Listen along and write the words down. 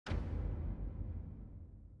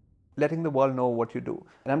letting the world know what you do.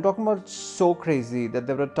 And I'm talking about so crazy that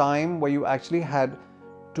there was a time where you actually had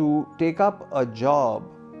to take up a job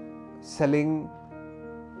selling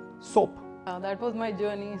soap. That was my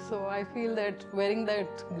journey. So I feel that wearing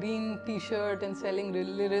that green t-shirt and selling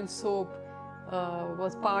little soap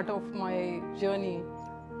was part of my journey.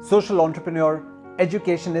 Social entrepreneur,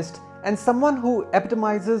 educationist, and someone who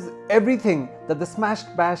epitomizes everything that the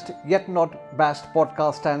Smashed, Bashed, Yet Not Bashed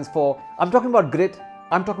podcast stands for. I'm talking about grit,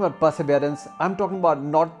 I'm talking about perseverance, I'm talking about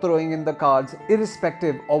not throwing in the cards,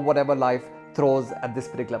 irrespective of whatever life throws at this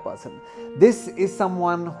particular person. This is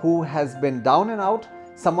someone who has been down and out,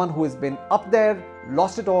 someone who has been up there,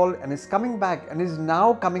 lost it all, and is coming back, and is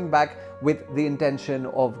now coming back with the intention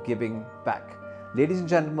of giving back. Ladies and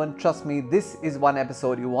gentlemen, trust me, this is one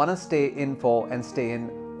episode you want to stay in for and stay in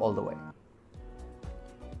all the way.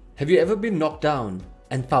 Have you ever been knocked down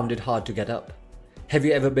and found it hard to get up? Have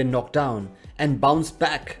you ever been knocked down and bounced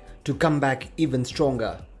back to come back even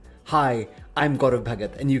stronger? Hi, I'm Gaurav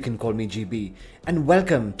Bhagat and you can call me GB, and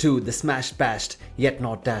welcome to the Smashed, Bashed, Yet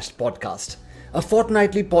Not Dashed podcast. A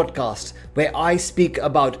fortnightly podcast where I speak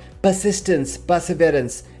about persistence,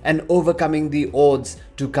 perseverance, and overcoming the odds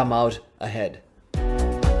to come out ahead.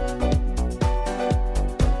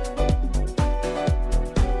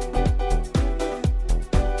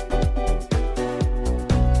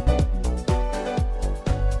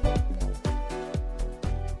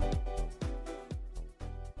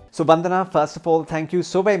 So Vandana, first of all, thank you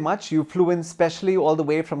so very much. You flew in specially all the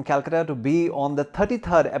way from Calcutta to be on the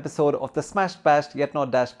 33rd episode of the Smashed, Bashed, Yet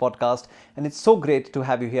Not Dashed podcast. And it's so great to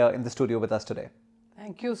have you here in the studio with us today.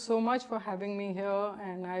 Thank you so much for having me here,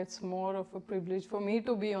 and it's more of a privilege for me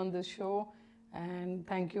to be on this show. And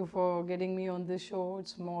thank you for getting me on this show.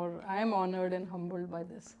 I am honored and humbled by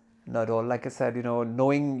this. Not at all. Like I said,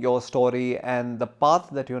 knowing your story and the path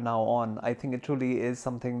that you're now on, I think it truly is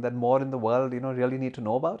something that more in the world, really need to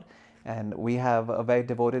know about. And we have a very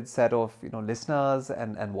devoted set of, listeners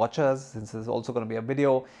and watchers, since there's also going to be a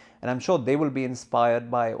video. And I'm sure they will be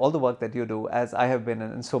inspired by all the work that you do, as I have been,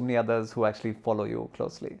 and so many others who actually follow you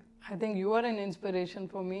closely. I think you are an inspiration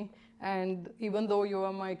for me. And even though you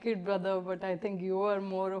are my kid brother, but I think you are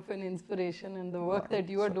more of an inspiration, and the work that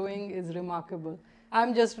you are doing is remarkable.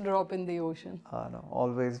 I'm just a drop in the ocean. No,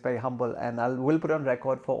 always very humble, and we'll put on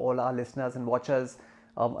record for all our listeners and watchers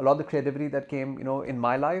a lot of the creativity that came, in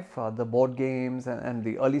my life, the board games and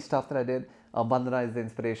the early stuff that I did. Vandana is the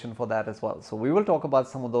inspiration for that as well. So we will talk about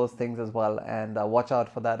some of those things as well, and watch out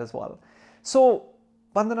for that as well. So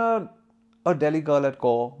Vandana, a Delhi girl at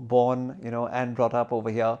core, born, and brought up over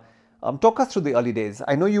here. Talk us through the early days.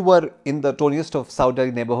 I know you were in the toniest of South Delhi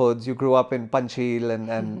neighborhoods. You grew up in Panchil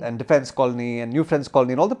and Defence Colony and New Friends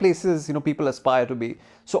Colony and all the places people aspire to be.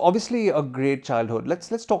 So obviously a great childhood.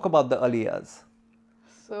 Let's talk about the early years.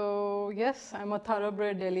 So yes, I'm a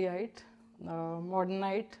thoroughbred Delhiite,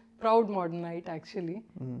 modernite, proud modernite actually.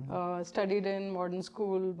 Studied in modern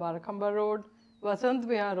school, Barakhamba Road, Vasant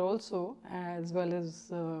Vihar also, as well as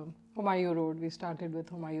Humayun Road. We started with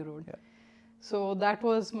Humayun Road. Yeah. So that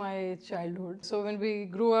was my childhood. So when we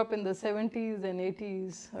grew up in the 70s and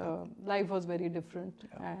 80s, life was very different,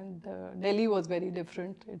 and Delhi was very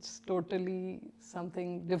different. It's totally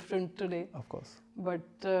something different today. Of course. But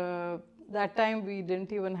that time we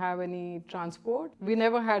didn't even have any transport. We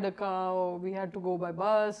never had a car, or we had to go by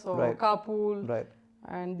bus or carpool. Right.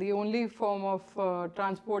 And the only form of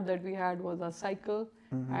transport that we had was a cycle.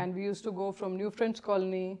 And we used to go from New Friends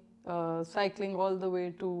Colony, cycling all the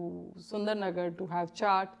way to Sundarnagar to have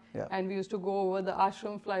chaat. Yeah. And we used to go over the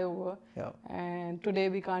ashram flyover. Yeah. And today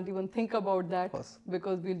we can't even think about that,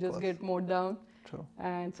 because we'll just get mowed down. True.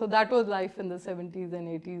 And so that was life in the 70s and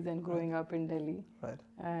 80s and growing up in Delhi. Right.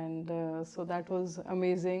 And so that was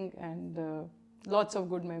amazing, and lots of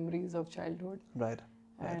good memories of childhood. Right.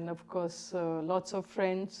 And of course, lots of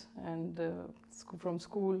friends, and from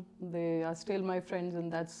school, they are still my friends,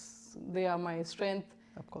 and they are my strength.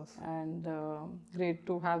 Of course. And great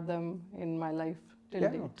to have them in my life till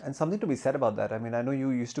date. And something to be said about that. I mean, I know you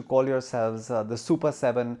used to call yourselves the Super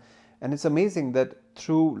Seven, and it's amazing that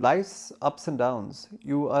through life's ups and downs,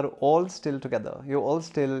 you are all still together. You're all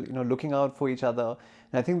still, looking out for each other.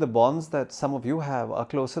 And I think the bonds that some of you have are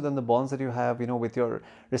closer than the bonds that you have, with your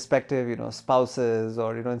respective, spouses,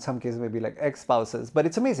 or, in some cases maybe like ex-spouses. But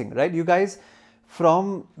it's amazing, right? You guys,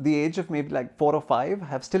 from the age of maybe like 4 or 5,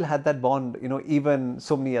 have still had that bond, even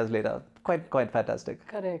so many years later. Quite fantastic.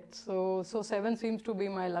 Correct. So 7 seems to be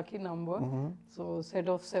my lucky number. So set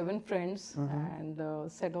of 7 friends and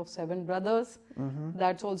set of 7 brothers.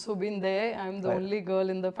 That's also been there. I'm the Right. only girl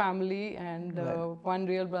in the family, and Right. 1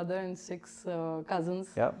 real brother and 6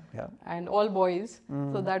 cousins. Yeah, yeah. And all boys.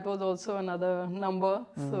 So that was also another number.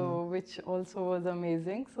 So which also was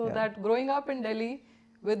amazing. So Yeah. that growing up in Delhi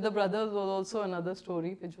with the brothers was also another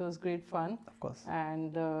story, which was great fun. Of course.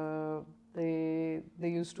 And they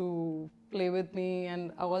used to play with me,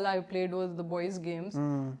 and all I played was the boys' games,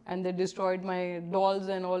 and they destroyed my dolls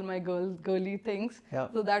and all my girly things. Yeah.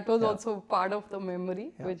 So that was Yeah. also part of the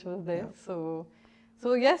memory Yeah. which was there. Yeah.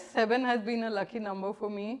 So yes, 7 has been a lucky number for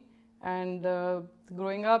me. And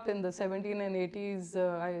growing up in the 70s and 80s,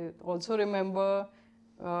 I also remember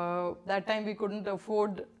that time we couldn't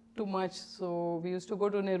afford too much, so we used to go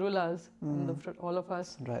to Nerula's, all of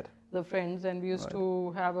us, Right. the friends, and we used Right.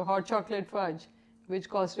 to have a hot chocolate fudge, which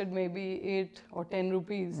costed maybe 8 or 10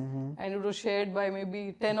 rupees, and it was shared by maybe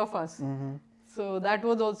 10 of us. So that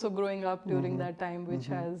was also growing up during that time, which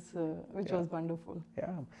was wonderful.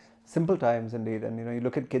 Yeah, simple times indeed. And you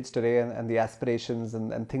look at kids today and the aspirations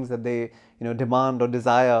and things that they demand or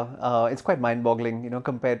desire. It's quite mind-boggling,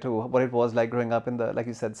 compared to what it was like growing up in the, like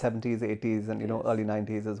you said, 70s, 80s, and Yes. early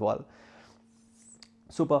 90s as well.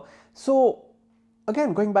 Super. So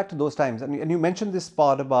again, going back to those times, and you mentioned this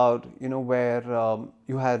part about where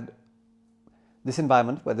you had this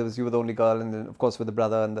environment where there was you were the only girl, and then of course with the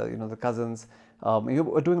brother and the cousins, you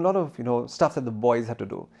were doing a lot of stuff that the boys had to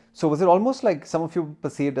do. So was it almost like some of you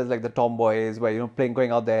perceived as like the tomboys, where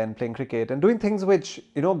going out there and playing cricket and doing things which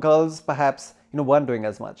girls perhaps weren't doing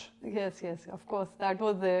as much? Yes, of course, that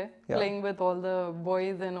was there. Yeah. Playing with all the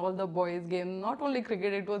boys and all the boys' games. Not only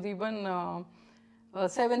cricket, it was even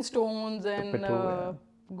 7 stones and Pittu, yeah.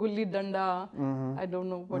 gulli danda. I don't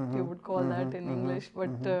know what you would call that in English,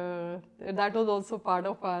 but that was also part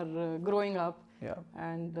of our growing up. Yeah.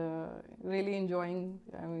 And really enjoying,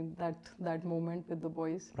 that moment with the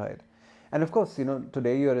boys. Right. And of course,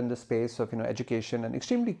 today you're in the space of, education and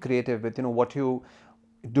extremely creative with, what you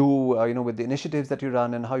do, with the initiatives that you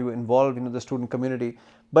run and how you involve, the student community.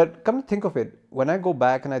 But come to think of it, when I go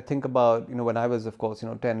back and I think about, when I was, of course,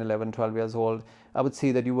 10, 11, 12 years old, I would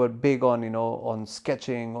see that you were big on, on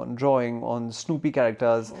sketching, on drawing, on Snoopy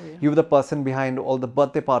characters. Oh, yeah. You were the person behind all the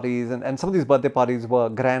birthday parties, and some of these birthday parties were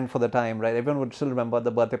grand for the time, right? Everyone would still remember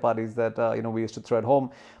the birthday parties that, we used to throw at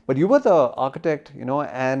home. But you were the architect,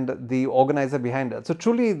 and the organizer behind it. So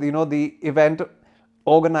truly, the event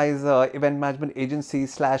organizer, event management agency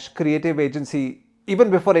 / creative agency, even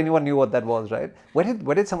before anyone knew what that was, right?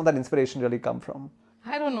 Where did some of that inspiration really come from?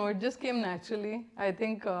 I don't know, it just came naturally. I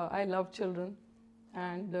think I love children,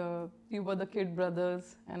 and you were the kid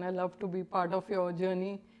brothers, and I love to be part of your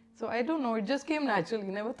journey. So I don't know, it just came naturally.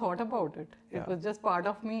 Never thought about it. Yeah. It was just part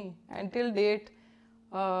of me. Until date,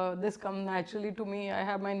 this comes naturally to me. I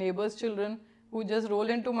have my neighbors' children who just roll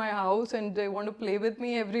into my house and they want to play with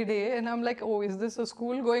me every day. And I'm like, oh, is this a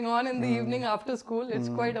school going on in the evening after school? It's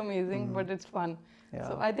quite amazing, but it's fun. Yeah.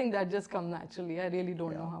 So I think that just comes naturally. I really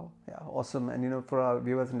don't know how. Yeah, awesome. And for our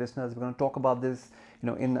viewers and listeners, we're going to talk about this,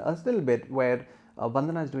 in a little bit, where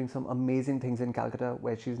Vandana is doing some amazing things in Calcutta,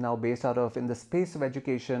 where she's now based out of in the space of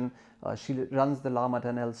education. She runs the La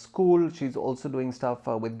Maternelle School. She's also doing stuff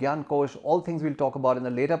with Gyan Kosh, all things we'll talk about in the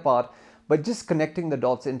later part. But just connecting the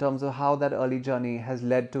dots in terms of how that early journey has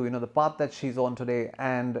led to, the path that she's on today,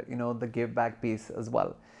 and, the give back piece as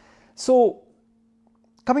well. So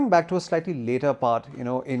coming back to a slightly later part,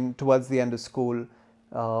 in towards the end of school,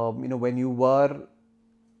 when you were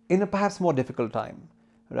in a perhaps more difficult time,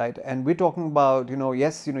 right? And we're talking about,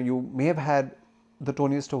 yes, you may have had the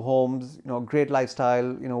toniest of homes, great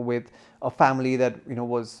lifestyle, with a family that,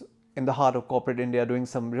 was in the heart of corporate India doing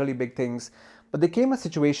some really big things. But there came a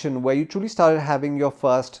situation where you truly started having your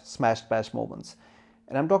first smash bash moments.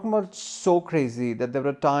 And I'm talking about so crazy that there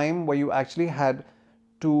was a time where you actually had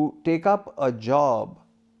to take up a job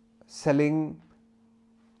selling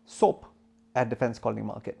soap at Defense Colony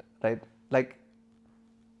Market, right? Like,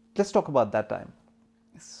 let's talk about that time.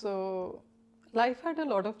 So life had a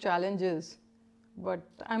lot of challenges, but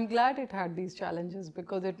I'm glad it had these challenges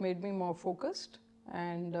because it made me more focused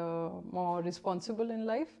and more responsible in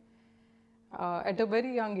life at a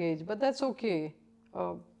very young age. But that's okay.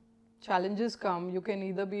 Challenges come, you can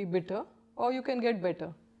either be bitter or you can get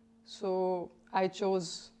better. So I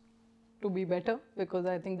chose to be better because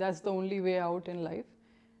I think that's the only way out in life.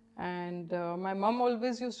 And my mom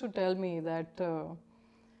always used to tell me that,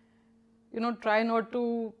 try not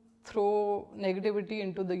to throw negativity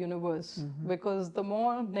into the universe, because the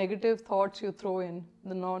more negative thoughts you throw in,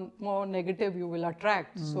 the more negative you will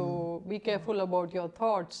attract. So be careful about your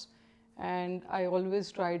thoughts, and I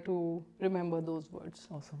always try to remember those words.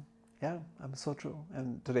 Awesome. Yeah, so true.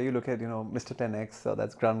 And today you look at, Mr. 10X,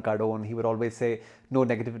 that's Grant Cardone, he would always say, no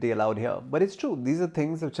negativity allowed here. But it's true. These are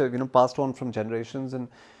things which are, passed on from generations. And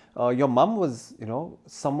your mum was,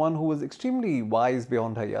 someone who was extremely wise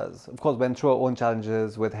beyond her years. Of course, went through her own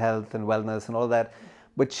challenges with health and wellness and all that.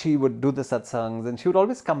 But she would do the satsangs, and she would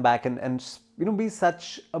always come back and be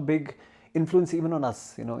such a big influence even on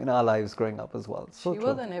us, in our lives growing up as well. So she true.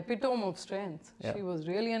 was an epitome of strength. Yeah. She was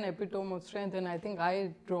really an epitome of strength, and I think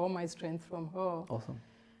I draw my strength from her. Awesome.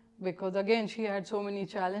 Because again, she had so many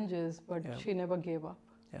challenges, but she never gave up.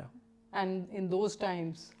 Yeah. And in those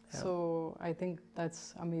times, so I think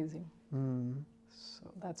that's amazing.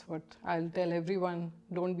 So that's what I'll tell everyone,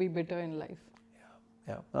 don't be bitter in life.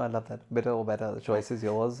 Yeah, no, I love that. Bitter or better, the choice is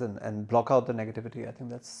yours, and block out the negativity. I think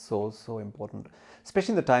that's so important,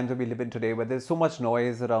 especially in the times that we live in today, where there's so much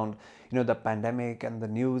noise around, the pandemic and the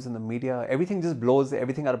news and the media. Everything just blows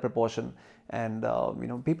everything out of proportion, and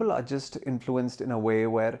people are just influenced in a way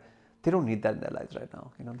where they don't need that in their lives right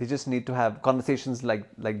now. They just need to have conversations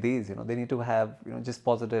like these. They need to have just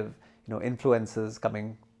positive influences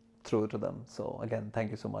coming through to them. So again, thank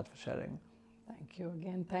you so much for sharing. Thank you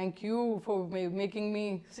again. Thank you for making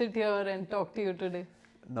me sit here and talk to you today.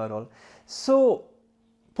 Not at all. So,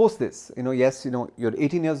 post this, yes, you're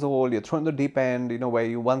 18 years old, you're thrown in the deep end, where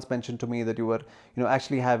you once mentioned to me that you were,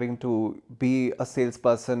 actually having to be a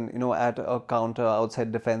salesperson, at a counter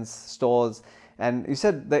outside defense stores. And you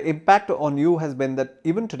said the impact on you has been that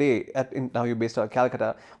even today, now you're based out of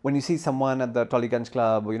Calcutta, when you see someone at the Tollygunge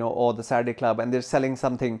Club, or the Saturday Club, and they're selling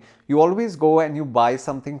something, you always go and you buy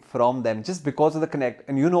something from them just because of the connect.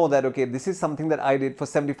 And that, okay, this is something that I did for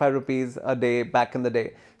 75 rupees a day back in the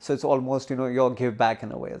day. So it's almost, your give back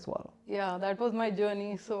in a way as well. Yeah, that was my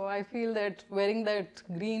journey. So I feel that wearing that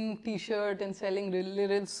green t-shirt and selling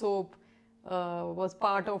Liril soap was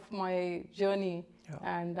part of my journey.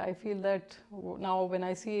 And I feel that now when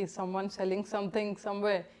I see someone selling something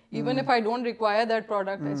somewhere, even if I don't require that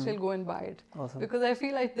product, I still go and buy it. Awesome. Because I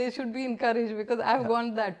feel like they should be encouraged, because I've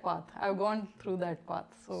gone that path. I've gone through that path.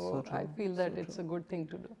 So I feel that it's a good thing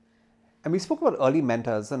to do. And we spoke about early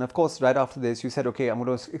mentors, and of course, right after this, you said, okay, I'm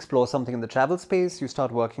going to explore something in the travel space. You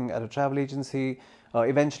start working at a travel agency.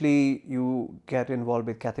 Eventually, you get involved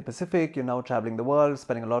with Cathay Pacific. You're now traveling the world,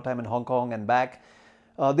 spending a lot of time in Hong Kong and back.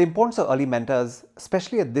 The importance of early mentors,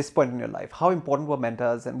 especially at this point in your life. How important were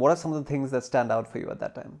mentors, and what are some of the things that stand out for you at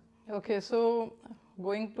that time? Okay, so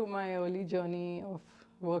going to my early journey of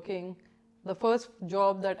working, the first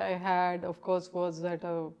job that I had, of course, was at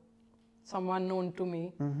someone known to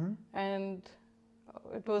me. And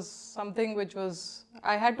it was something which was,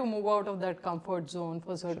 I had to move out of that comfort zone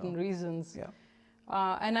for certain reasons. Yeah.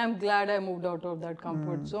 And I'm glad I moved out of that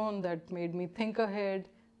comfort zone. That made me think ahead.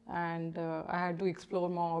 And I had to explore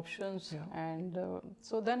more options. And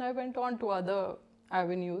so then I went on to other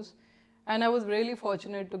avenues, and I was really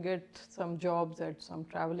fortunate to get some jobs at some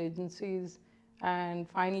travel agencies, and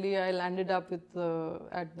finally I landed up with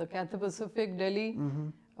at the Cathay Pacific Delhi,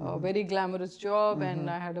 a very glamorous job, and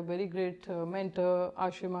I had a very great mentor,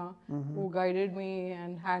 Ashima, who guided me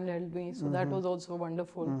and handheld me, so that was also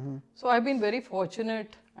wonderful. So I've been very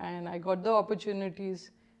fortunate, and I got the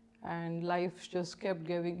opportunities, and life just kept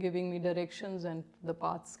giving me directions, and the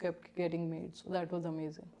paths kept getting made. So that was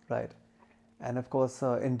amazing. Right. And of course,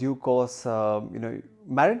 in due course,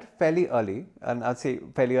 married fairly early, and I'd say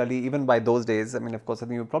fairly early even by those days. I mean, of course, I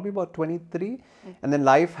think you were probably about 23, and then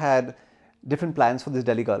life had different plans for this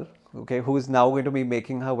Delhi girl, okay, who is now going to be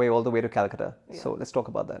making her way all the way to Calcutta. So let's talk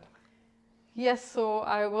about that. Yes, so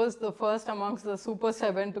I was the first amongst the Super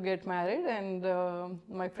 7 to get married, and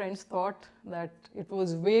my friends thought that it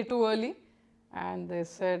was way too early, and they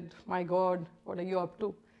said, my God, what are you up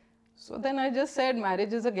to? So then I just said,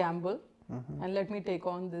 marriage is a gamble, and let me take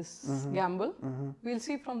on this gamble. We'll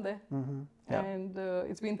see from there. And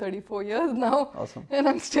it's been 34 years now, Awesome. and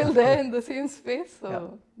I'm still there in the same space,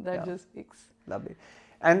 so that just speaks. Lovely.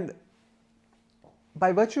 And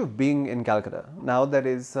by virtue of being in Calcutta, now there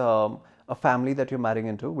is a family that you're marrying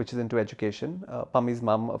into, which is into education. Pami's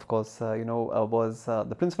mum, of course, was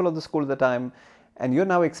the principal of the school at the time, and you're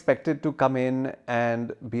now expected to come in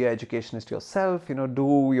and be an educationist yourself,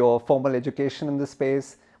 do your formal education in this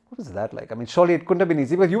space. What was that like? I mean, surely it couldn't have been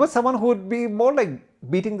easy, but you were someone who would be more like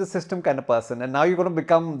beating the system kind of person, and now you're going to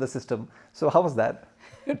become the system. So how was that?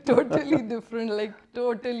 Totally different, like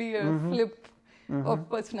totally a flip of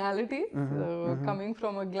personality. So coming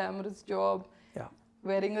from a glamorous job,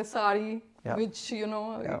 wearing a sari, Yeah. which,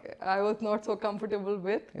 Yeah. I was not so comfortable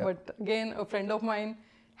with. Yeah. But again, a friend of mine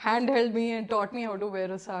handheld me and taught me how to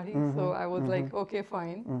wear a sari. So I was like, okay,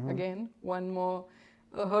 fine. Again, one more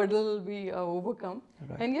hurdle we overcome.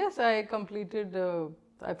 Right. And yes, I completed,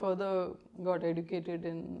 I further got educated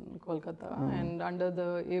in Kolkata and under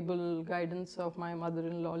the able guidance of my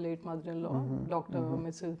mother-in-law, late mother-in-law, Dr.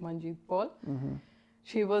 Mrs. Manjeet Paul.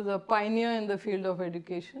 She was a pioneer in the field of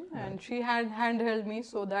education and she had handheld me,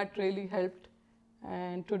 so that really helped.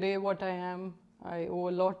 And today what I am, I owe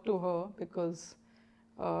a lot to her because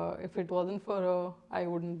if it wasn't for her, I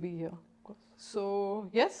wouldn't be here. So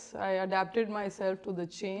yes, I adapted myself to the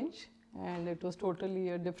change and it was totally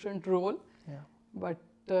a different role. Yeah. But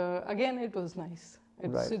again, it was nice.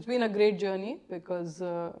 Right. It's been a great journey because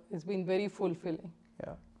it's been very fulfilling.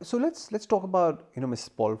 Yeah. So let's talk about Mrs.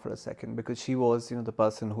 Paul for a second, because she was the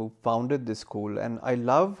person who founded this school, and I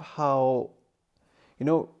love how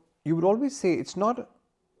you would always say it's not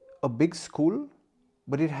a big school,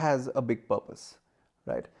 but it has a big purpose,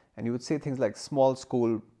 right? And you would say things like small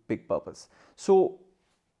school, big purpose. So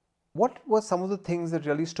what were some of the things that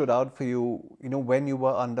really stood out for you, when you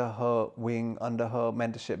were under her wing, under her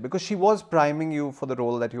mentorship? Because she was priming you for the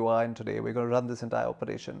role that you are in today. We're going to run this entire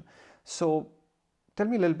operation. So tell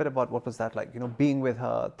me a little bit about what was that like, being with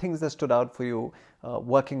her, things that stood out for you,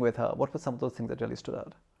 working with her. What were some of those things that really stood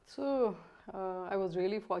out? So I was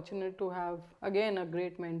really fortunate to have, again, a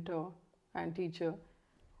great mentor and teacher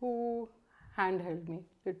who handheld me,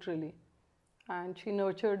 literally. And she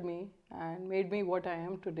nurtured me and made me what I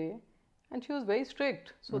am today. And she was very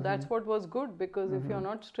strict. So that's what was good, because if you're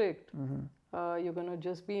not strict, you're going to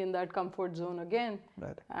just be in that comfort zone again.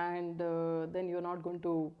 Right. And then you're not going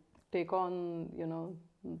to take on,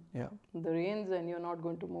 Yeah. the reins, and you're not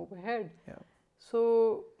going to move ahead. Yeah.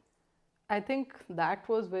 So I think that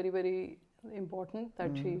was very, very important,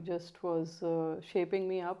 that she just was shaping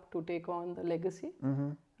me up to take on the legacy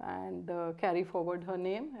and carry forward her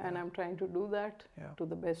name. And I'm trying to do that to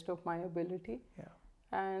the best of my ability. Yeah.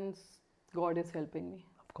 And God is helping me.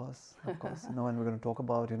 Of course. And we're going to talk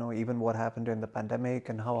about, even what happened during the pandemic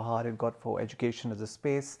and how hard it got for education as a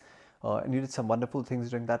space. And you did some wonderful things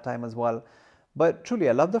during that time as well. But truly,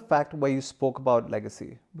 I love the fact where you spoke about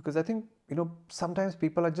legacy, because I think, sometimes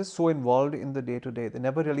people are just so involved in the day-to-day. They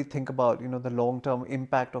never really think about, the long-term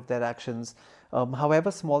impact of their actions, however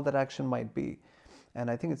small that action might be. And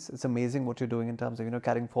I think it's amazing what you're doing in terms of,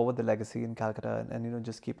 carrying forward the legacy in Calcutta and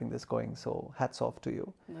just keeping this going. So hats off to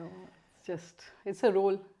you. No, it's a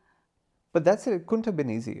role. But that's it. It couldn't have been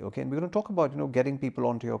easy. Okay. And we're going to talk about, getting people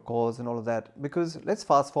onto your cause and all of that, because let's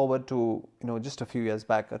fast forward to, just a few years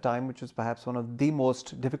back, a time which was perhaps one of the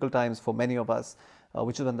most difficult times for many of us,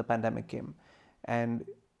 which was when the pandemic came. And,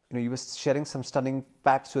 you were sharing some stunning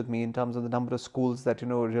facts with me in terms of the number of schools that,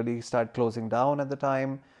 really started closing down at the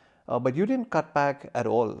time. But you didn't cut back at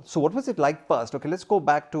all. So what was it like first? Okay, let's go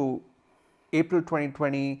back to April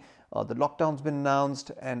 2020. The lockdown's been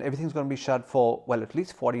announced and everything's going to be shut for, well, at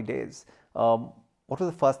least 40 days. What were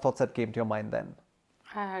the first thoughts that came to your mind then?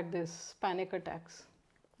 I had this panic attacks.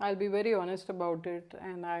 I'll be very honest about it,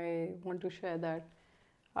 and I want to share that.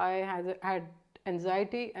 I had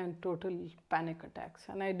anxiety and total panic attacks,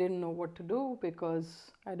 and I didn't know what to do,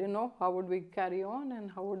 because I didn't know how would we carry on and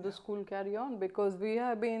how would the school carry on, because we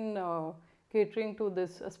have been catering to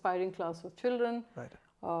this aspiring class of children. Right.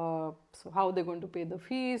 So how they're going to pay the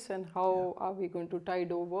fees and how are we going to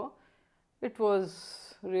tide over? It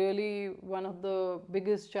was really one of the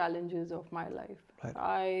biggest challenges of my life. Right.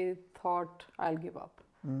 I thought I'll give up.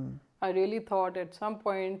 I really thought at some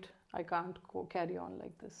point I can't carry on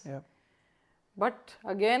like this. Yeah. But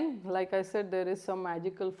again, like I said, there is some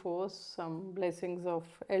magical force, some blessings of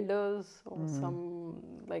elders, or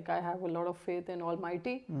like I have a lot of faith in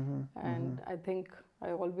Almighty. And I think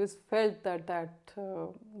I always felt that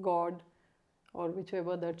God, or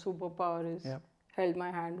whichever that superpower is, held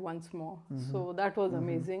my hand once more. So that was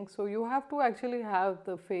amazing. So you have to actually have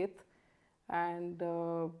the faith, and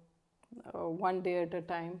one day at a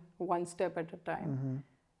time, one step at a time.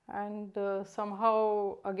 And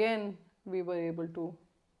somehow, again, we were able to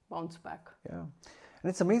bounce back. Yeah. And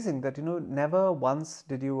it's amazing that, never once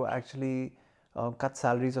did you actually cut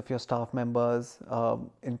salaries of your staff members.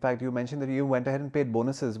 In fact, you mentioned that you went ahead and paid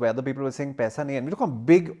bonuses where other people were saying paisa nahi. And we look on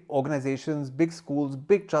big organizations, big schools,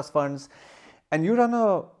 big trust funds, and you run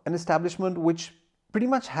an establishment which pretty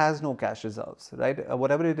much has no cash reserves, right?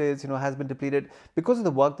 Whatever it is, has been depleted because of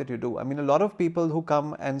the work that you do. I mean, a lot of people who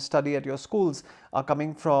come and study at your schools are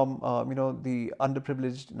coming from, the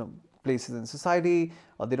underprivileged, places in society,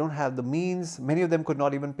 or they don't have the means. Many of them could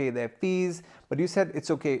not even pay their fees. But you said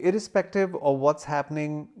it's okay, irrespective of what's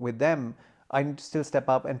happening with them, I need to still step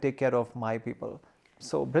up and take care of my people.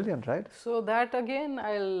 So brilliant, right? So that again,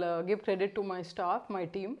 I'll give credit to my staff, my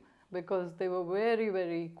team, because they were very,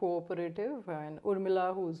 very cooperative. And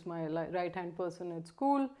Urmila, who's my right-hand person at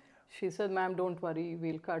school, she said, "Ma'am, don't worry,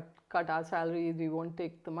 we'll cut our salaries, we won't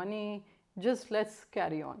take the money, just let's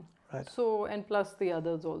carry on." Right. So, and plus the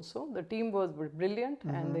others also. The team was brilliant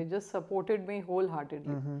and they just supported me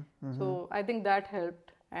wholeheartedly. So I think that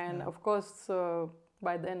helped. And of course,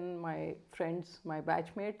 by then my friends, my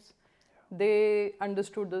batchmates, they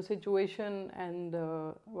understood the situation, and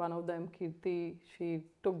one of them, Kirti, she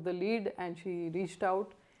took the lead and she reached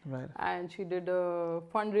out, Right. and she did a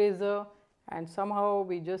fundraiser, and somehow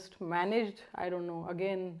we just managed. I don't know,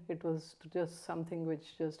 again, it was just something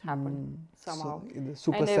which just happened somehow. So the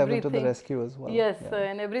Super And 7 to the everything- rescue as well. Yes, Yeah.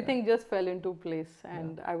 and everything just fell into place,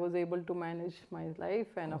 and I was able to manage my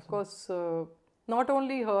life. And of course, not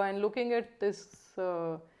only her, and looking at this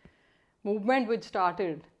movement which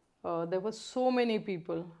started, there were so many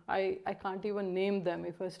people. I can't even name them.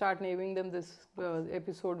 If I start naming them, this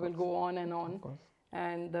episode will go on and on. Of course.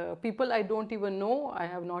 And people I don't even know, I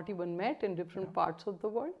have not even met in different parts of the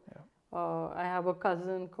world. I have a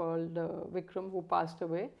cousin called Vikram who passed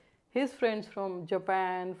away. His friends from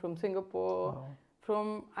Japan, from Singapore,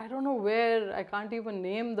 from I don't know where, I can't even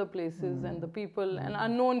name the places and the people, and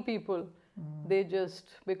unknown people. They just,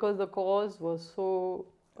 because the cause was so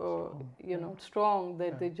strong,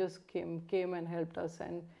 that they just came and helped us,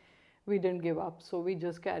 and we didn't give up. So we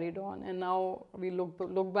just carried on, and now we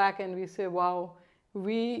look back and we say, wow,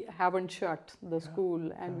 we haven't shut the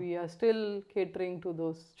school, and we are still catering to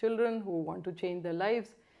those children who want to change their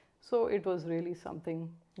lives. So it was really something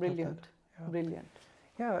brilliant. Brilliant.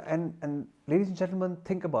 Yeah, and ladies and gentlemen,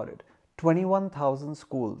 think about it. 21,000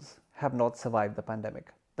 schools have not survived the pandemic.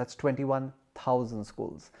 That's 21,000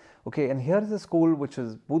 schools. Okay, and here is a school which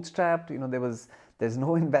was bootstrapped. There's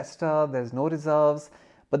no investor, there's no reserves,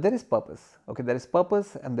 but there is purpose. Okay, there is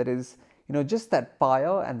purpose, and there is just that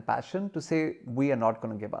fire and passion to say we are not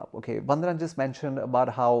going to give up. Okay, Vandana just mentioned about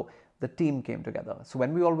how the team came together. So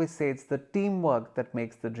when we always say it's the teamwork that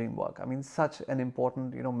makes the dream work, I mean, such an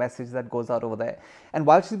important message that goes out over there. And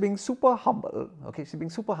while she's being super humble, okay, she's being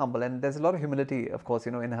super humble, and there's a lot of humility, of course,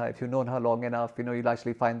 in her. If you've known her long enough, you'll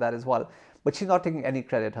actually find that as well. But she's not taking any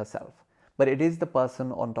credit herself. But it is the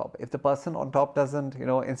person on top. If the person on top doesn't,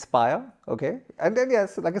 inspire, okay, and then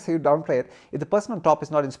yes, like I say, you downplay it. If the person on top is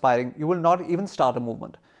not inspiring, you will not even start a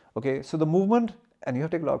movement, okay. So the movement, and you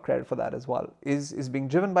have to take a lot of credit for that as well, is being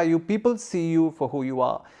driven by you. People see you for who you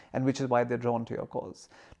are, and which is why they're drawn to your cause.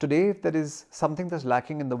 Today, if there is something that's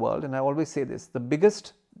lacking in the world, and I always say this, the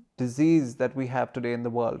biggest disease that we have today in the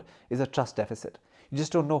world is a trust deficit. You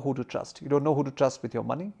just don't know who to trust. You don't know who to trust with your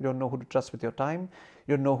money. You don't know who to trust with your time.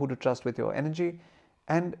 You don't know who to trust with your energy.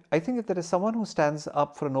 And I think if there is someone who stands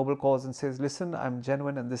up for a noble cause and says, listen, I'm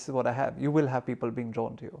genuine and this is what I have, you will have people being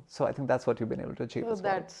drawn to you. So I think that's what you've been able to achieve. So as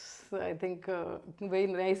well. that's, I think, very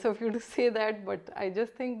nice of you to say that. But I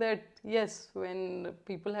just think that, yes, when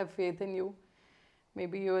people have faith in you,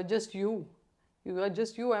 maybe you are just you. You are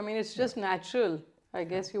just you. I mean, it's just natural. I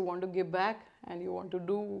guess you want to give back and you want to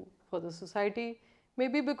do for the society.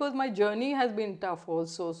 Maybe because my journey has been tough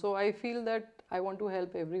also. So I feel that I want to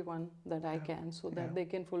help everyone that I can, so that they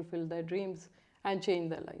can fulfill their dreams and change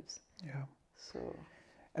their lives. Yeah. So.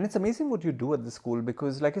 And it's amazing what you do at the school,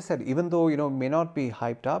 because like I said, even though, may not be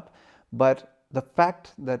hyped up, but the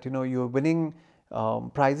fact that, you're winning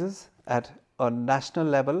prizes at a national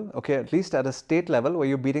level, okay, at least at a state level, where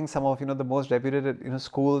you're beating some of, the most reputed,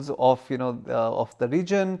 schools of, of the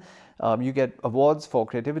region. You get awards for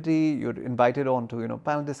creativity. You're invited on to,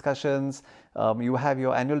 panel discussions. You have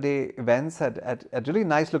your annual day events at really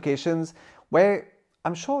nice locations where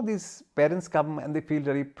I'm sure these parents come and they feel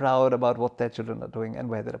very proud about what their children are doing and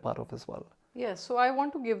where they're a part of as well. Yes, so I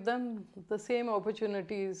want to give them the same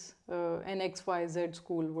opportunities an XYZ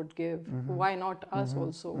school would give. Why not us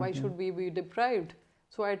also? Why should we be deprived?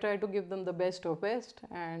 So I try to give them the best of best.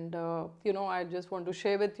 And, I just want to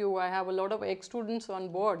share with you, I have a lot of ex-students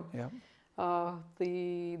on board. Yeah.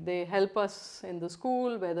 They help us in the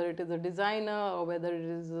school, whether it is a designer or whether it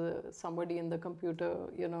is somebody in the computer,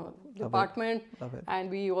 department. Love it. And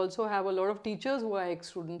we also have a lot of teachers who are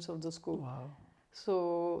ex-students of the school. Wow.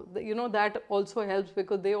 So, that also helps,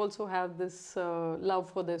 because they also have this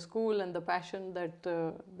love for their school and the passion that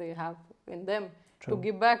they have in them to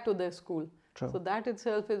give back to their school. True. So that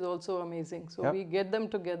itself is also amazing. So we get them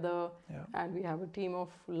together and we have a team of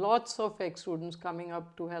lots of ex-students coming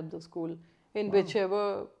up to help the school in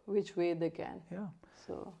which way they can. Yeah.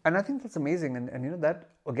 So, And I think that's amazing. And you know, that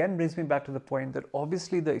again brings me back to the point that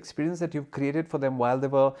obviously the experience that you've created for them while they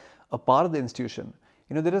were a part of the institution,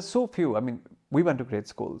 you know, there are so few. I mean, we went to great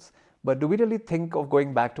schools, but do we really think of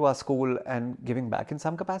going back to our school and giving back in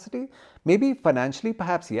some capacity? Maybe financially,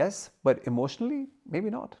 perhaps yes, but emotionally, maybe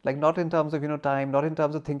not. Like not in terms of, you know, time, not in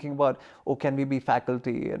terms of thinking about, oh, can we be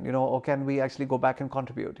faculty and, you know, or can we actually go back and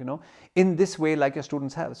contribute, you know, in this way like your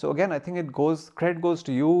students have. So again, I think credit goes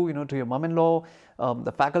to you, you know, to your mom-in-law,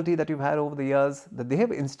 the faculty that you've had over the years, that they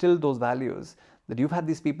have instilled those values, that you've had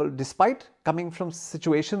these people, despite coming from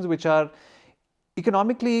situations which are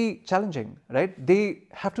economically challenging, right? They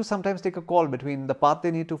have to sometimes take a call between the path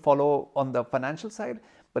they need to follow on the financial side,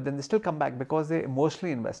 but then they still come back because they're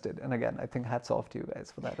emotionally invested. And again, I think hats off to you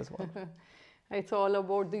guys for that as well. it's all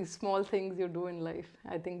about these small things you do in life.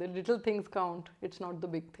 I think the little things count. It's not the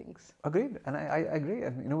big things. Agreed. And I agree.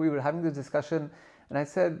 And, you know, we were having this discussion and I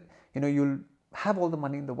said, you know, you'll have all the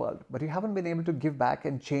money in the world, but you haven't been able to give back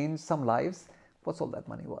and change some lives. What's all that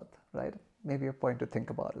money worth, right? Maybe a point to think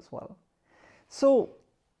about as well. So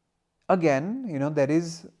again, you know, there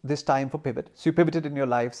is this time for pivot. So you pivoted in your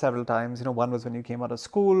life several times. You know, one was when you came out of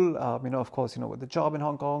school, you know, of course, you know, with the job in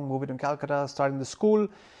Hong Kong, moving to Calcutta, starting the school.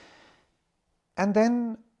 And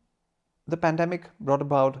then the pandemic brought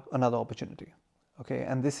about another opportunity. Okay,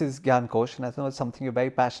 and this is Gyan Kosh, and I know it's something you're very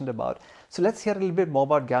passionate about. So let's hear a little bit more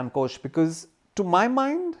about Gyan Kosh, because to my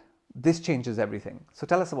mind, this changes everything. So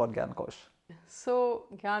tell us about Gyan Kosh. So,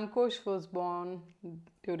 Gyan Kosh was born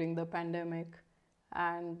during the pandemic,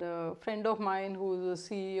 and a friend of mine who is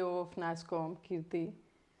the CEO of NASCOM, Kirti,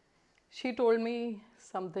 she told me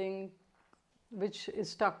something which is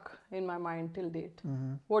stuck in my mind till date.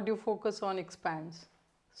 What you focus on expands.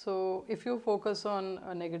 So, if you focus on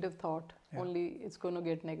a negative thought, only it's going to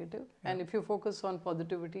get negative. And if you focus on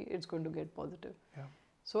positivity, it's going to get positive.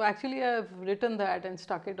 So, actually, I've written that and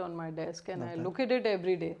stuck it on my desk, and I look at it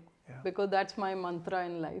every day. Because that's my mantra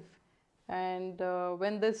in life. And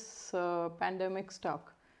when this pandemic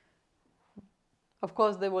stuck, of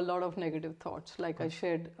course, there were a lot of negative thoughts, like I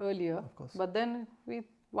shared earlier. But then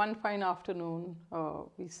one fine afternoon,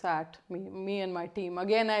 we sat, me and my team.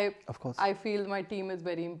 Again, I feel my team is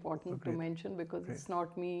very important to mention, because it's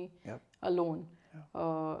not me alone.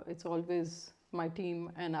 It's always my team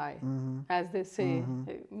and I. As they say,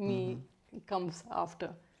 me comes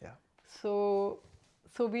after.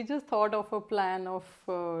 So we just thought of a plan of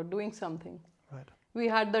doing something. We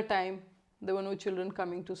had the time. There were no children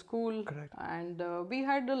coming to school. And we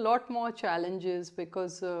had a lot more challenges,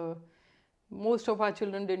 because most of our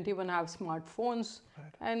children didn't even have smartphones.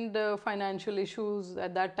 And financial issues.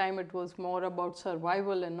 At that time, it was more about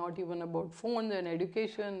survival and not even about phones and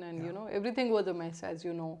education. And, you know, everything was a mess, as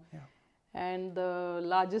you know. And the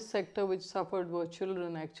largest sector which suffered were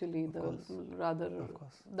children, actually.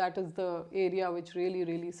 That is the area which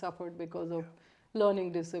really suffered because of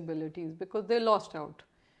learning disabilities, because they lost out.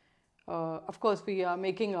 Of course, we are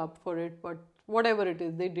making up for it, but whatever it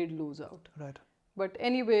is, they did lose out. But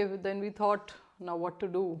anyway, then we thought, now what to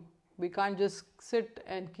do? We can't just sit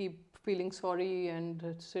and keep feeling sorry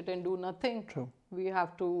and sit and do nothing. We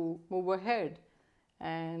have to move ahead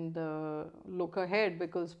and look ahead,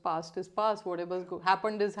 because past is past. Whatever's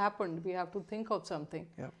happened is happened. We have to think of something.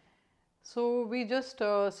 So we just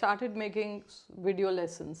started making video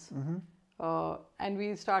lessons. And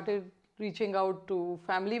we started reaching out to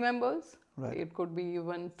family members. It could be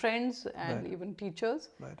even friends and even teachers.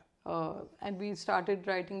 And we started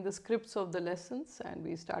writing the scripts of the lessons, and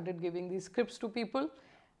we started giving these scripts to people.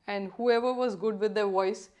 And whoever was good with their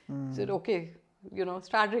voice said, okay, you know,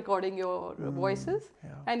 start recording your voices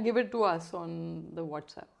and give it to us on the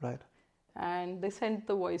WhatsApp. And they sent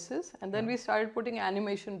the voices, and then we started putting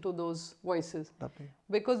animation to those voices.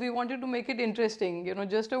 Because we wanted to make it interesting, you know,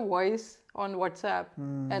 just a voice on WhatsApp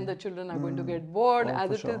and the children are going to get bored. As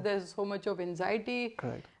it is, there's so much of anxiety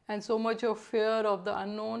and so much of fear of the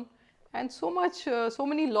unknown, and so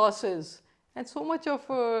many losses, and so much of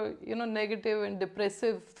you know, negative and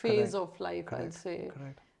depressive phase of life, I'll say.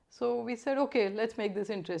 So we said, okay, let's make this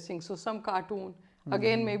interesting. So some cartoon.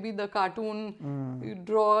 Again, maybe the cartoon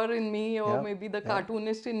drawer in me, or maybe the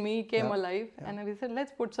cartoonist in me came alive. And we said,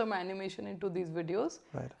 let's put some animation into these videos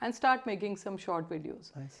and start making some short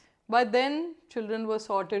videos. By then, children were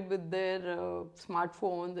sorted with their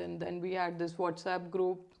smartphones, and then we had this WhatsApp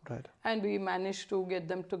group. And we managed to get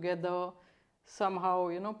them together, somehow,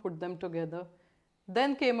 you know, put them together.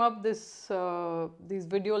 Then came up these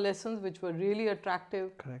video lessons, which were really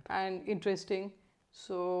attractive and interesting.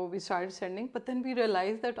 So we started sending, but then we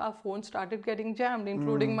realized that our phones started getting jammed,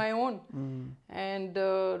 including my own. And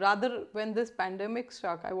rather, when this pandemic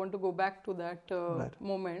struck, I want to go back to that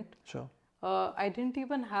moment. Sure. I didn't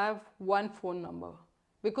even have one phone number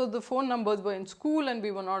because the phone numbers were in school and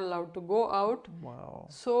we were not allowed to go out. Wow.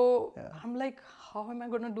 So I'm like, how am I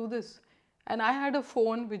going to do this? And I had a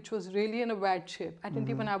phone which was really in a bad shape. I didn't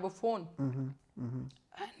even have a phone. And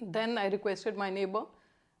then I requested my neighbor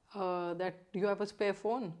that, do you have a spare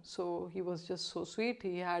phone? So he was just so sweet.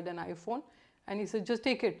 He had an iPhone and he said, just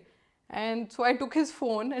take it. And so I took his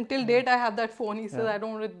phone, and till date I have that phone. He says, I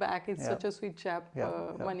don't want it back. It's such a sweet chap,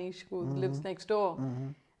 Manish, who lives next door.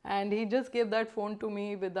 And he just gave that phone to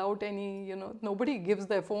me without any, nobody gives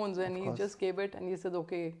their phones, and he just gave it and he said,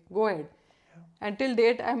 okay, go ahead. And till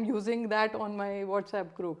date I'm using that on my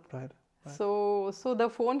WhatsApp group. Right. So the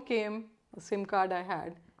phone came, a SIM card I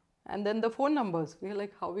had, and then the phone numbers. We were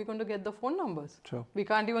like, how are we going to get the phone numbers? True. We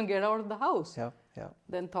can't even get out of the house. Yeah.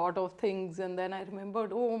 Then thought of things, and then I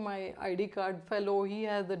remembered, oh, my ID card fellow, he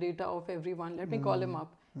has the data of everyone. Let me call him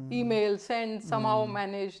up. Email, send, somehow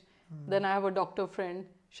managed. Then I have a doctor friend,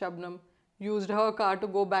 Shabnam, used her car to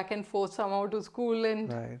go back and forth somehow to school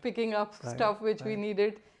and picking up stuff which we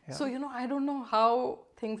needed. Yeah. So, I don't know how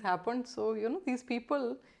things happened. So, these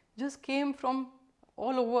people just came from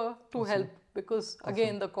all over to help, because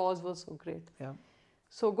again, the cause was so great. Yeah.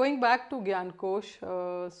 So going back to Gyan Kosh,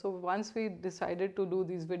 so once we decided to do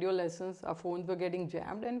these video lessons, our phones were getting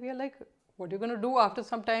jammed, and we are like, what are you going to do? After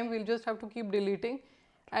some time, we'll just have to keep deleting.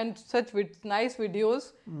 And such nice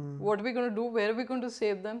videos, what are we going to do? Where are we going to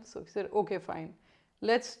save them? So we said, okay, fine.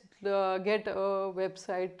 Let's get a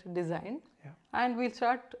website designed, and we'll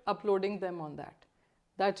start uploading them on that.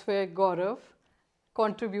 That's where Gaurav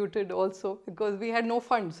contributed also, because we had no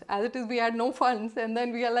funds. As it is, we had no funds, and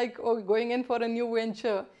then we are like, oh, going in for a new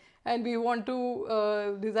venture, and we want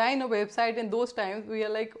to design a website. In those times, we are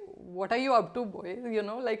like, what are you up to, boy?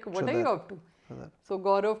 What are you up to? So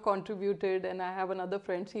Gaurav contributed, and I have another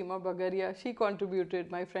friend, Seema Bagaria. She contributed.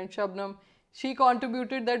 My friend Shabnam, she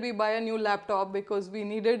contributed that we buy a new laptop because we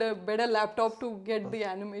needed a better laptop to get the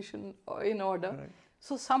animation in order. Correct.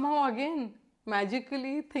 So somehow again,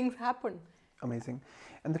 magically, things happened. Amazing.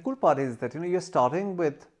 And the cool part is that, you're starting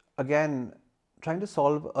with, again, trying to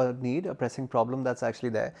solve a need, a pressing problem that's actually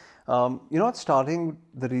there. You're not starting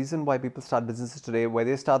the reason why people start businesses today, where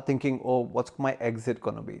they start thinking, oh, what's my exit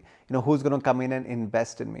going to be? Who's going to come in and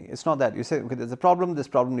invest in me? It's not that. You say, okay, there's a problem, this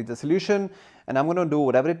problem needs a solution, and I'm going to do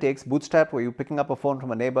whatever it takes. Bootstrap, where you're picking up a phone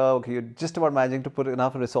from a neighbor, okay, you're just about managing to put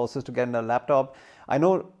enough resources to get a laptop. I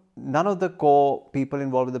know none of the core people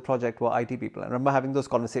involved with the project were IT people. I remember having those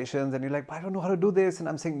conversations, and you're like, I don't know how to do this. And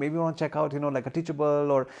I'm saying, maybe you want to check out, like a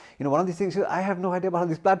Teachable or, one of these things. I have no idea about how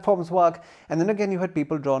these platforms work. And then again, you had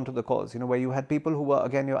people drawn to the cause, where you had people who were,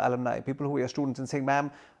 again, your alumni, people who were your students, and saying,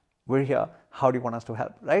 ma'am, we're here. How do you want us to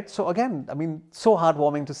help? Right? So again, so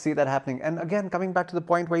heartwarming to see that happening. And again, coming back to the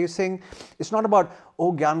point where you're saying, it's not about,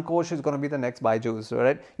 oh, Gyan Kosh is going to be the next Byju's,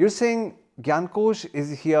 right? You're saying, Gyan Kosh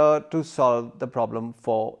is here to solve the problem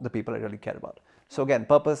for the people I really care about. So again,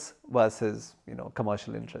 purpose versus,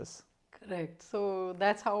 commercial interests. Correct. So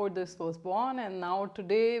that's how this was born. And now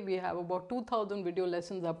today we have about 2,000 video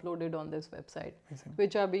lessons uploaded on this website,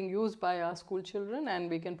 which are being used by our school children, and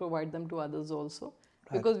we can provide them to others also.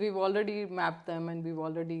 Right. Because we've already mapped them, and we've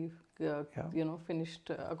already, finished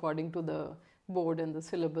according to the board and the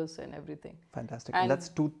syllabus and everything. Fantastic. And that's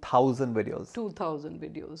 2,000 videos. 2,000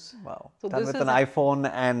 videos. Wow. So done with an iPhone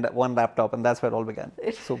and one laptop, and that's where it all began.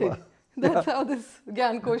 Super. That's how this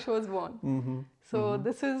Gyan Kosh was born. So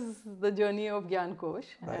this is the journey of Gyan Kosh.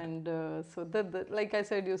 Right. And so like I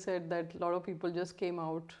said, you said that a lot of people just came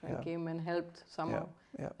out and came and helped somehow.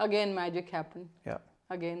 Again, magic happened.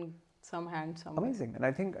 Again, some hand somewhere. Amazing. And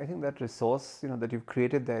I think that resource, that you've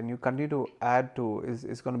created there and you continue to add to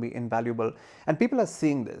is going to be invaluable. And people are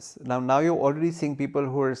seeing this. Now you're already seeing people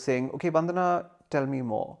who are saying, okay, Vandana, tell me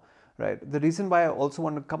more. Right. The reason why I also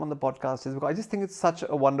want to come on the podcast is because I just think it's such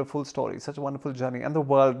a wonderful story, such a wonderful journey, and the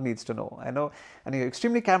world needs to know. I know, and you're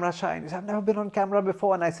extremely camera shy, and you say, I've never been on camera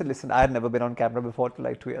before. And I said, listen, I had never been on camera before till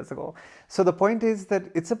like 2 years ago. So the point is that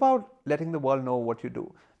it's about letting the world know what you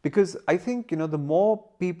do. Because I think, the more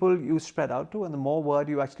people you spread out to and the more word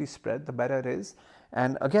you actually spread, the better it is.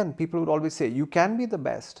 And again, people would always say, you can be the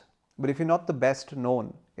best, but if you're not the best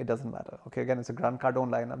known, it doesn't matter. Okay, again, it's a Grant Cardone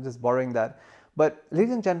line. I'm just borrowing that. But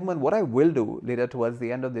ladies and gentlemen, what I will do later towards the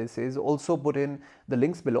end of this is also put in the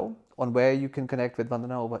links below on where you can connect with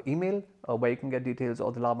Vandana over email, where you can get details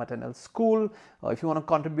of the Lama Tenel School. If you want to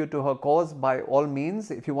contribute to her cause, by all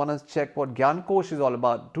means. If you want to check what Gyan Kosh is all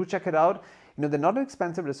about, do check it out. they're not an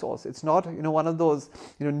expensive resource. It's not, one of those,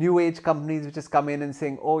 new age companies which just come in and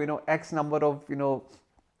saying, oh, X number of,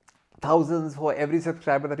 thousands for every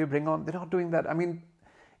subscriber that you bring on. They're not doing that. I mean,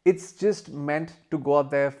 it's just meant to go out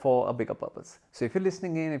there for a bigger purpose. So if you're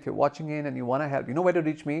listening in, if you're watching in and you want to help, you know where to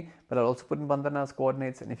reach me, but I'll also put in Vandana's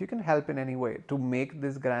coordinates. And if you can help in any way to make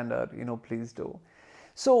this grander, please do.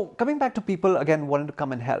 So coming back to people, again, wanting to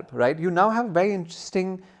come and help, right? You now have a very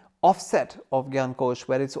interesting offset of Gyan Kosh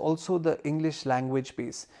where it's also the English language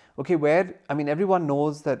piece. Okay, where, I mean, everyone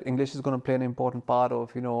knows that English is going to play an important part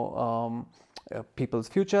of, people's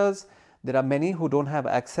futures. There are many who don't have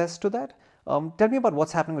access to that. Tell me about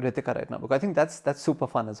what's happening with Ritika right now, because I think that's super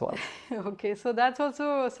fun as well. Okay, so that's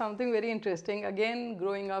also something very interesting. Again,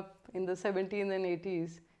 growing up in the 70s and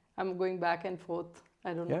 80s, I'm going back and forth.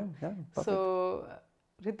 I don't know. Yeah, perfect. So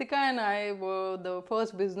Ritika and I were the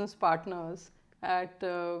first business partners at,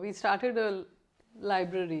 we started a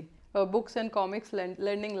library, a books and comics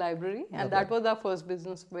lending library, and that was our first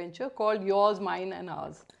business venture called Yours, Mine and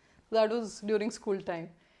Ours. That was during school time.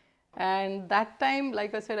 And that time,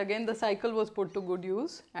 like I said, again, the cycle was put to good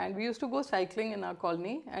use, and we used to go cycling in our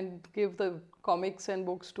colony and give the comics and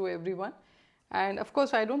books to everyone. And of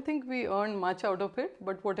course, I don't think we earned much out of it,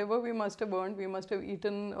 but whatever we must have earned, we must have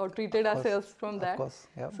eaten or treated ourselves from that. Of course,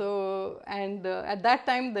 yeah. So, and at that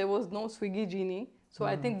time, there was no Swiggy genie. So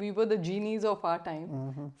I think we were the genies of our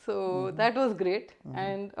time. So that was great.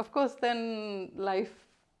 And of course, then life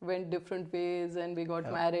went different ways and we got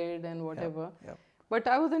married and whatever. But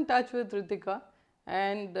I was in touch with Ritika,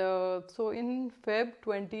 and so in Feb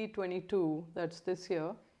 2022, that's this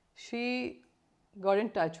year, she got in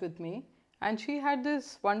touch with me, and she had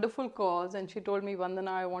this wonderful cause, and she told me, Vandana,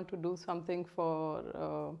 I want to do something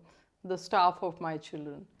for the staff of my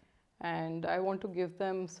children, and I want to give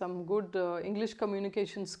them some good English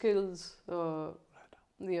communication skills,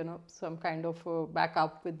 some kind of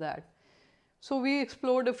backup with that. So we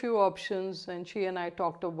explored a few options, and she and I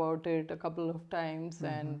talked about it a couple of times,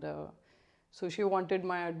 and so she wanted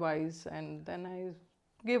my advice, and then I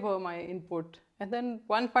gave her my input. And then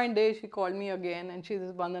one fine day she called me again and she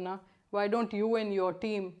says, Vandana, why don't you and your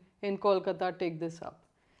team in Kolkata take this up?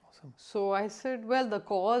 Awesome. So I said, well, the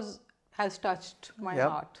cause has touched my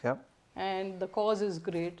heart, and the cause is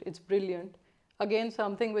great, it's brilliant. Again,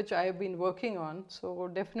 something which I have been working on,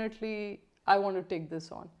 so definitely I want to take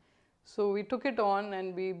this on. So we took it on,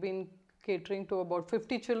 and we've been catering to about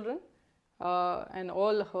 50 children and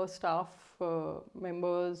all her staff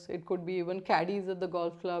members. It could be even caddies at the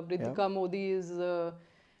golf club. Ritika Modi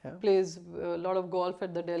plays a lot of golf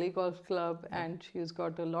at the Delhi Golf Club, and she's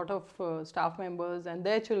got a lot of staff members and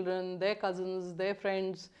their children, their cousins, their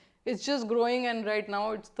friends. It's just growing, and right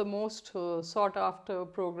now it's the most sought after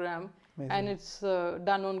program. Amazing. And it's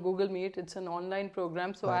done on Google Meet. It's an online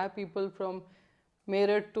program, so I have people from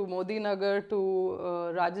Meerut to Modi Nagar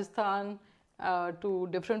to Rajasthan to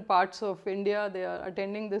different parts of India. They are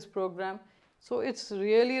attending this program. So it's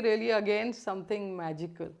really, really, again, something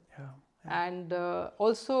magical. And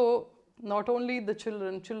also, not only the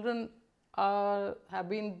children have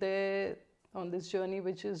been there on this journey,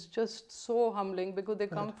 which is just so humbling, because they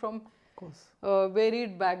come from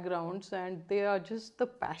varied backgrounds, and they are just the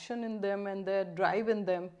passion in them and their drive in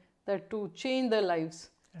them that to change their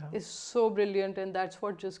lives is so brilliant. And that's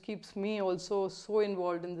what just keeps me also so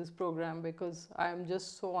involved in this program, because I am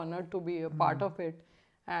just so honored to be a part of it.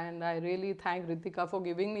 And I really thank Ritika for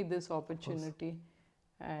giving me this opportunity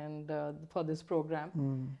and for this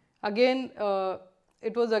program. Again,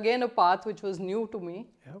 it was again a path which was new to me,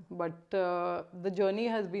 but the journey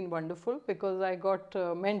has been wonderful, because I got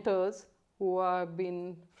mentors who have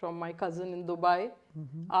been from my cousin in Dubai,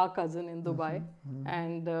 our cousin in Dubai,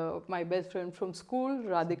 and my best friend from school,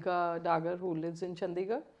 Radhika Dagar, who lives in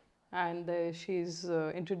Chandigarh, and she's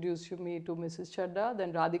introduced me to Mrs. Chadda.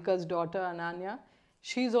 Then Radhika's daughter, Ananya,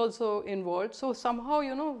 she's also involved. So somehow,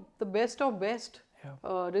 the best of best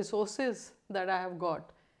resources that I have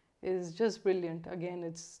got is just brilliant. Again,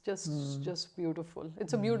 it's just beautiful.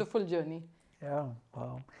 It's a beautiful journey. Yeah,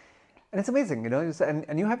 wow. And it's amazing,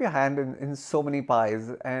 and you have your hand in so many pies.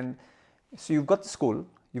 And so you've got the school,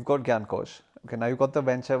 you've got Gyan Kosh, okay, now you've got the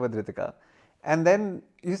venture with Ritika. And then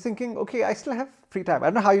you're thinking, okay, I still have free time. I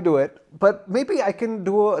don't know how you do it, but maybe I can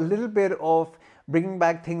do a little bit of bringing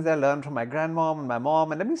back things I learned from my grandmom and my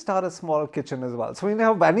mom, and let me start a small kitchen as well. So we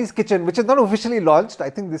have Vani's Kitchen, which is not officially launched. I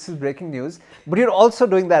think this is breaking news, but you're also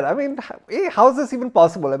doing that. I mean, how is this even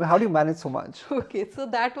possible? I mean, how do you manage so much? Okay, so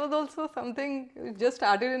that was also something just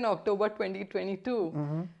started in October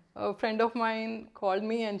 2022. A friend of mine called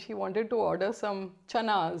me and she wanted to order some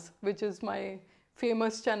chanas, which is my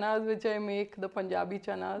famous chanas which I make, the Punjabi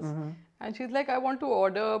chanas. And she's like, I want to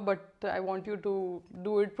order, but I want you to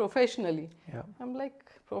do it professionally. Yeah. I'm like,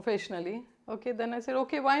 professionally? Okay, then I said,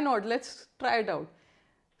 okay, why not? Let's try it out.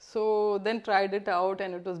 So then tried it out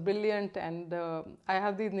and it was brilliant. And I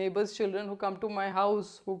have these neighbors' children who come to my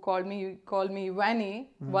house who call me Vanny,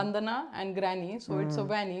 Vandana and Granny. So it's a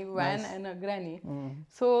Vanny, Van Nice. and a Granny.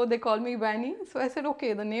 So they call me Vanny. So I said,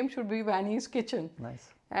 okay, the name should be Vanny's Kitchen. Nice.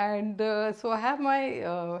 And so I have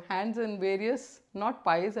my hands in various, not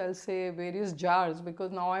pies, I'll say various jars,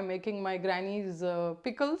 because now I'm making my granny's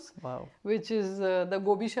pickles, Wow. which is the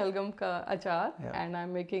gobi shalgam ka achar, Yeah. and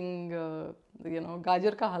I'm making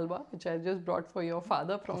gajar ka halwa, which I just brought for your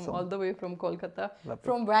father from Awesome. all the way from Kolkata, Lovely.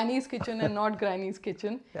 from Vanny's kitchen and not Granny's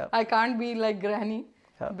kitchen. Yeah. I can't be like Granny.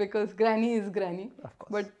 Yeah. Because Granny is Granny. Of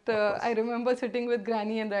course. But Of course. I remember sitting with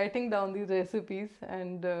Granny and writing down these recipes,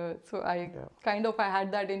 and so I I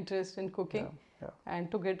had that interest in cooking,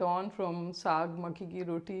 and took it on from saag, makki ki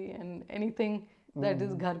roti, and anything that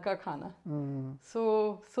is ghar ka khana.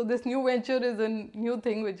 So this new venture is a new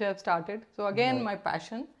thing which I have started. So again, my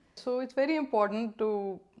passion. So it's very important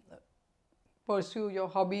to pursue your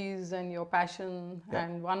hobbies and your passion,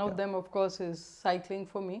 and one of them, of course, is cycling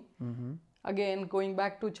for me. Again, going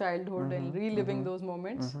back to childhood and reliving those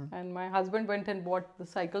moments. And my husband went and bought the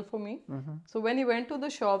cycle for me. So when he went to the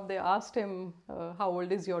shop, they asked him, how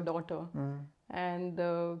old is your daughter? And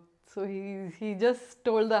so he just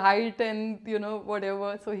told the height and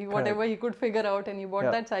whatever. So whatever he could figure out, and he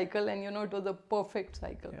bought that cycle, and it was a perfect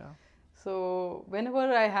cycle. Yeah. So whenever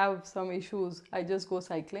I have some issues, I just go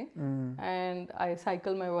cycling and I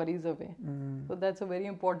cycle my worries away. So that's a very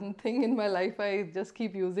important thing in my life. I just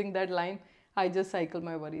keep using that line. I just cycle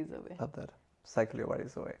my worries away. Love that. Cycle your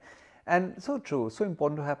worries away. And so true, so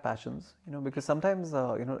important to have passions, because sometimes,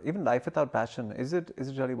 even life without passion, is it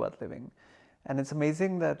really worth living? And it's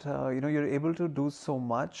amazing that, you're able to do so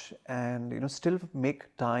much and, still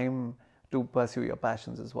make time to pursue your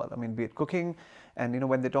passions as well. I mean, be it cooking, and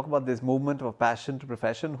when they talk about this movement of passion to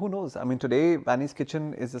profession, who knows? I mean, today Vanny's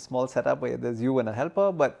Kitchen is a small setup where there's you and a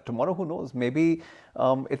helper, but tomorrow, who knows? Maybe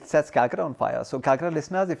it sets Calcutta on fire. So Calcutta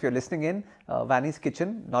listeners, if you're listening in, Vanny's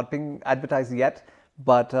Kitchen, not being advertised yet,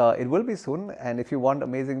 but it will be soon. And if you want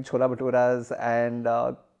amazing chola bhaturas and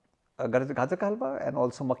gajar ka halwa and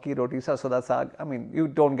also makki roti, sarsoda saag, I mean, you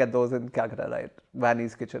don't get those in Calcutta, right?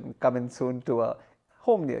 Vanny's Kitchen coming soon to a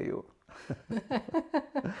home near you.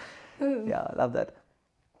 Yeah, I love that.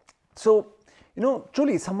 So,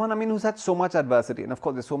 truly someone, I mean, who's had so much adversity, and of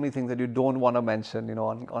course, there's so many things that you don't want to mention,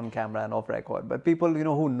 on camera and off record, but people,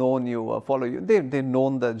 who known you or follow you, they've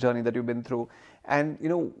known the journey that you've been through. And,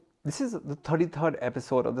 this is the 33rd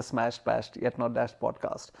episode of the Smashed, Bashed, Yet Not Dashed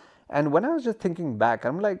podcast. And when I was just thinking back,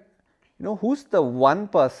 I'm like, who's the one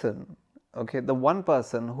person, the one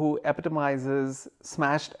person who epitomizes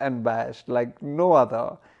smashed and bashed like no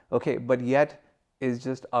other, but yet is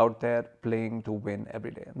just out there playing to win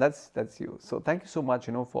every day. And that's you. So thank you so much,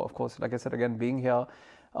 for, of course, like I said, again, being here.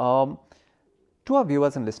 To our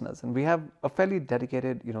viewers and listeners, and we have a fairly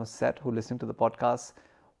dedicated, set who listen to the podcast,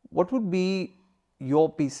 what would be your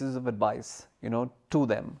pieces of advice, to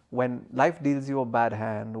them when life deals you a bad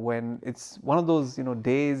hand, when it's one of those,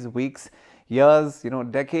 days, weeks, years,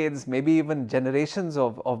 decades, maybe even generations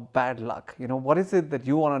of bad luck? What is it that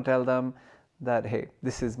you want to tell them that, hey,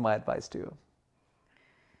 this is my advice to you?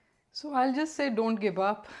 So I'll just say, don't give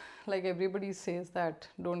up. Like everybody says that,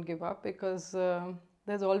 don't give up, because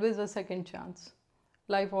there's always a second chance.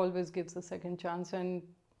 Life always gives a second chance, and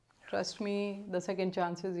trust me, the second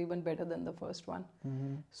chance is even better than the first one.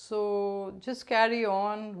 So just carry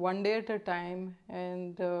on one day at a time,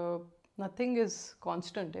 and nothing is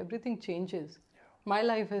constant. Everything changes. My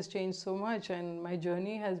life has changed so much, and my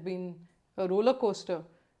journey has been a roller coaster.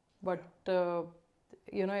 But,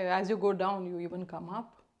 as you go down, you even come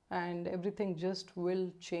up, and everything just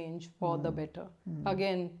will change for the better.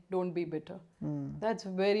 Again, don't be bitter. That's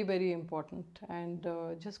very, very important. And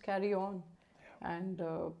just carry on. And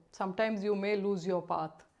sometimes you may lose your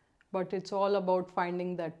path, but it's all about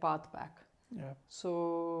finding that path back.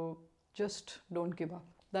 So just don't give up.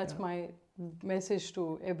 That's my message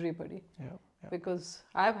to everybody. Because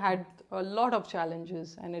I've had a lot of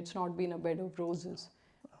challenges, and it's not been a bed of roses.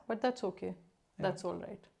 But that's okay. That's all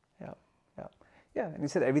right. Yeah, and you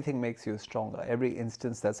said everything makes you stronger. Every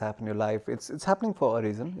instance that's happened in your life, it's happening for a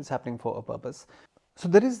reason. It's happening for a purpose. So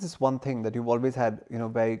there is this one thing that you've always had,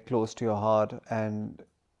 very close to your heart, and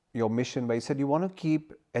your mission, where you said you want to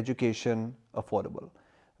keep education affordable,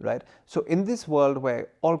 right? So in this world where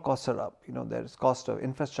all costs are up, there's cost of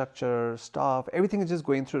infrastructure, staff, everything is just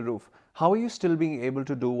going through the roof. How are you still being able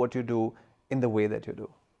to do what you do in the way that you do?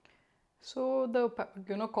 So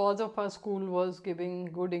the cause of our school was giving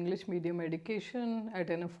good English medium education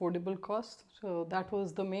at an affordable cost. So that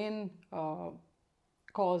was the main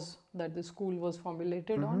cause that the school was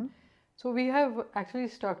formulated on. So we have actually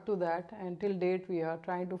stuck to that, and till date we are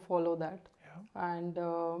trying to follow that. And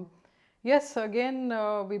yes, again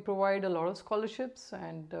we provide a lot of scholarships,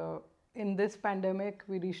 and in this pandemic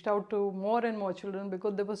we reached out to more and more children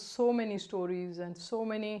because there were so many stories and so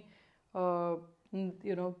many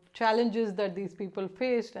challenges that these people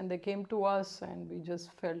faced, and they came to us, and we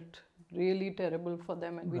just felt really terrible for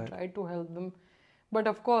them, and we tried to help them. But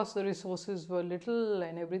of course the resources were little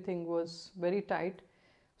and everything was very tight.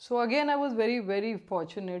 So again, I was very, very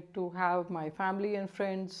fortunate to have my family and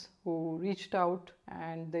friends who reached out,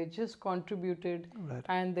 and they just contributed,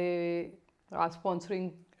 and they are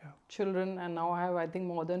sponsoring children, and now I have, I think,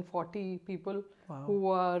 more than 40 people who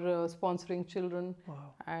are sponsoring children.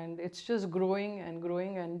 And it's just growing and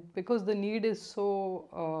growing, and because the need is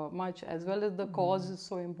so much, as well as the cause is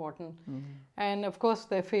so important. And of course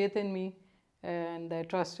their faith in me and their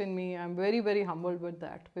trust in me, I'm very, very humbled with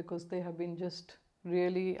that, because they have been just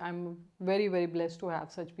really, I'm very, very blessed to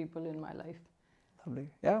have such people in my life. Lovely.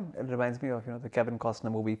 Yeah, it reminds me of the Kevin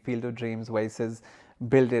Costner movie Field of Dreams, where he says,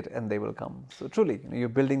 "Build it and they will come." So truly, you're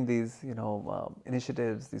building these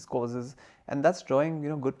initiatives, these causes, and that's drawing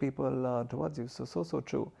good people towards you. So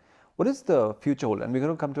true. What is the future hold? And we're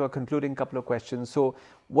going to come to a concluding couple of questions. So,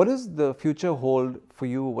 what does the future hold for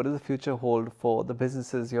you? What does the future hold for the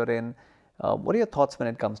businesses you're in? What are your thoughts when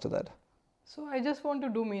it comes to that? So I just want to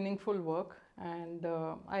do meaningful work, and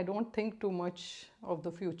I don't think too much of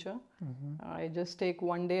the future. I just take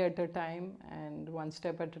one day at a time and one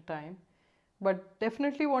step at a time. But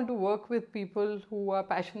definitely want to work with people who are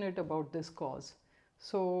passionate about this cause.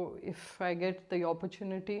 So if I get the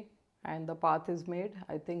opportunity and the path is made,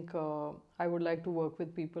 I think I would like to work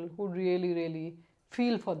with people who really, really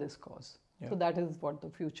feel for this cause. So that is what the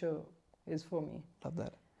future is for me. Love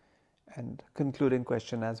that. And concluding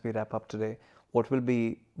question as we wrap up today, what will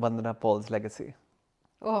be Vandana Paul's legacy?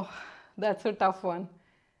 Oh, that's a tough one.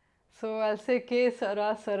 So I'll say K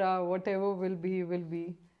Sara Sara, whatever will be, will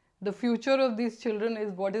be. The future of these children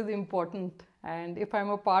is what is important, and if I'm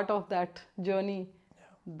a part of that journey,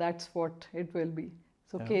 that's what it will be.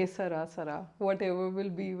 So K Sara Sara, whatever will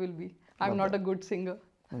be, will be. I'm not a good singer.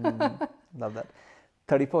 Love that.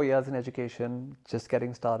 34 years in education, just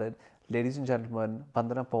getting started. Ladies and gentlemen,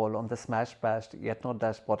 Vandana Paul on the Smash Bashed Yet Not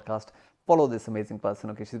Dashed podcast. Follow this amazing person.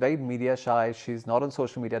 Okay, she's very media shy. She's not on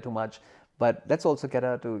social media too much, but let's also get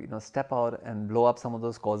her to step out and blow up some of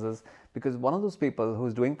those causes, because one of those people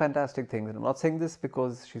who's doing fantastic things. And I'm not saying this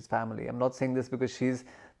because she's family. I'm not saying this because she's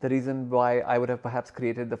the reason why I would have perhaps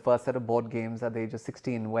created the first set of board games at the age of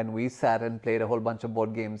 16, when we sat and played a whole bunch of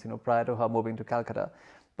board games, prior to her moving to Calcutta.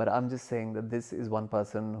 But I'm just saying that this is one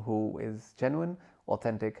person who is genuine,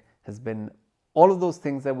 authentic, has been all of those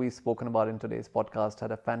things that we've spoken about in today's podcast,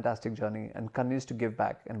 had a fantastic journey and continues to give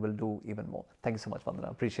back and will do even more. Thank you so much,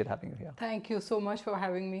 Vandana. Appreciate having you here. Thank you so much for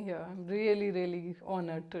having me here. I'm really, really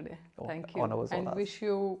honored today. Thank you. Honor was all and ours. Wish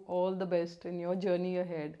you all the best in your journey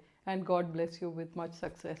ahead, and God bless you with much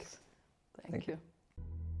success. Thank you.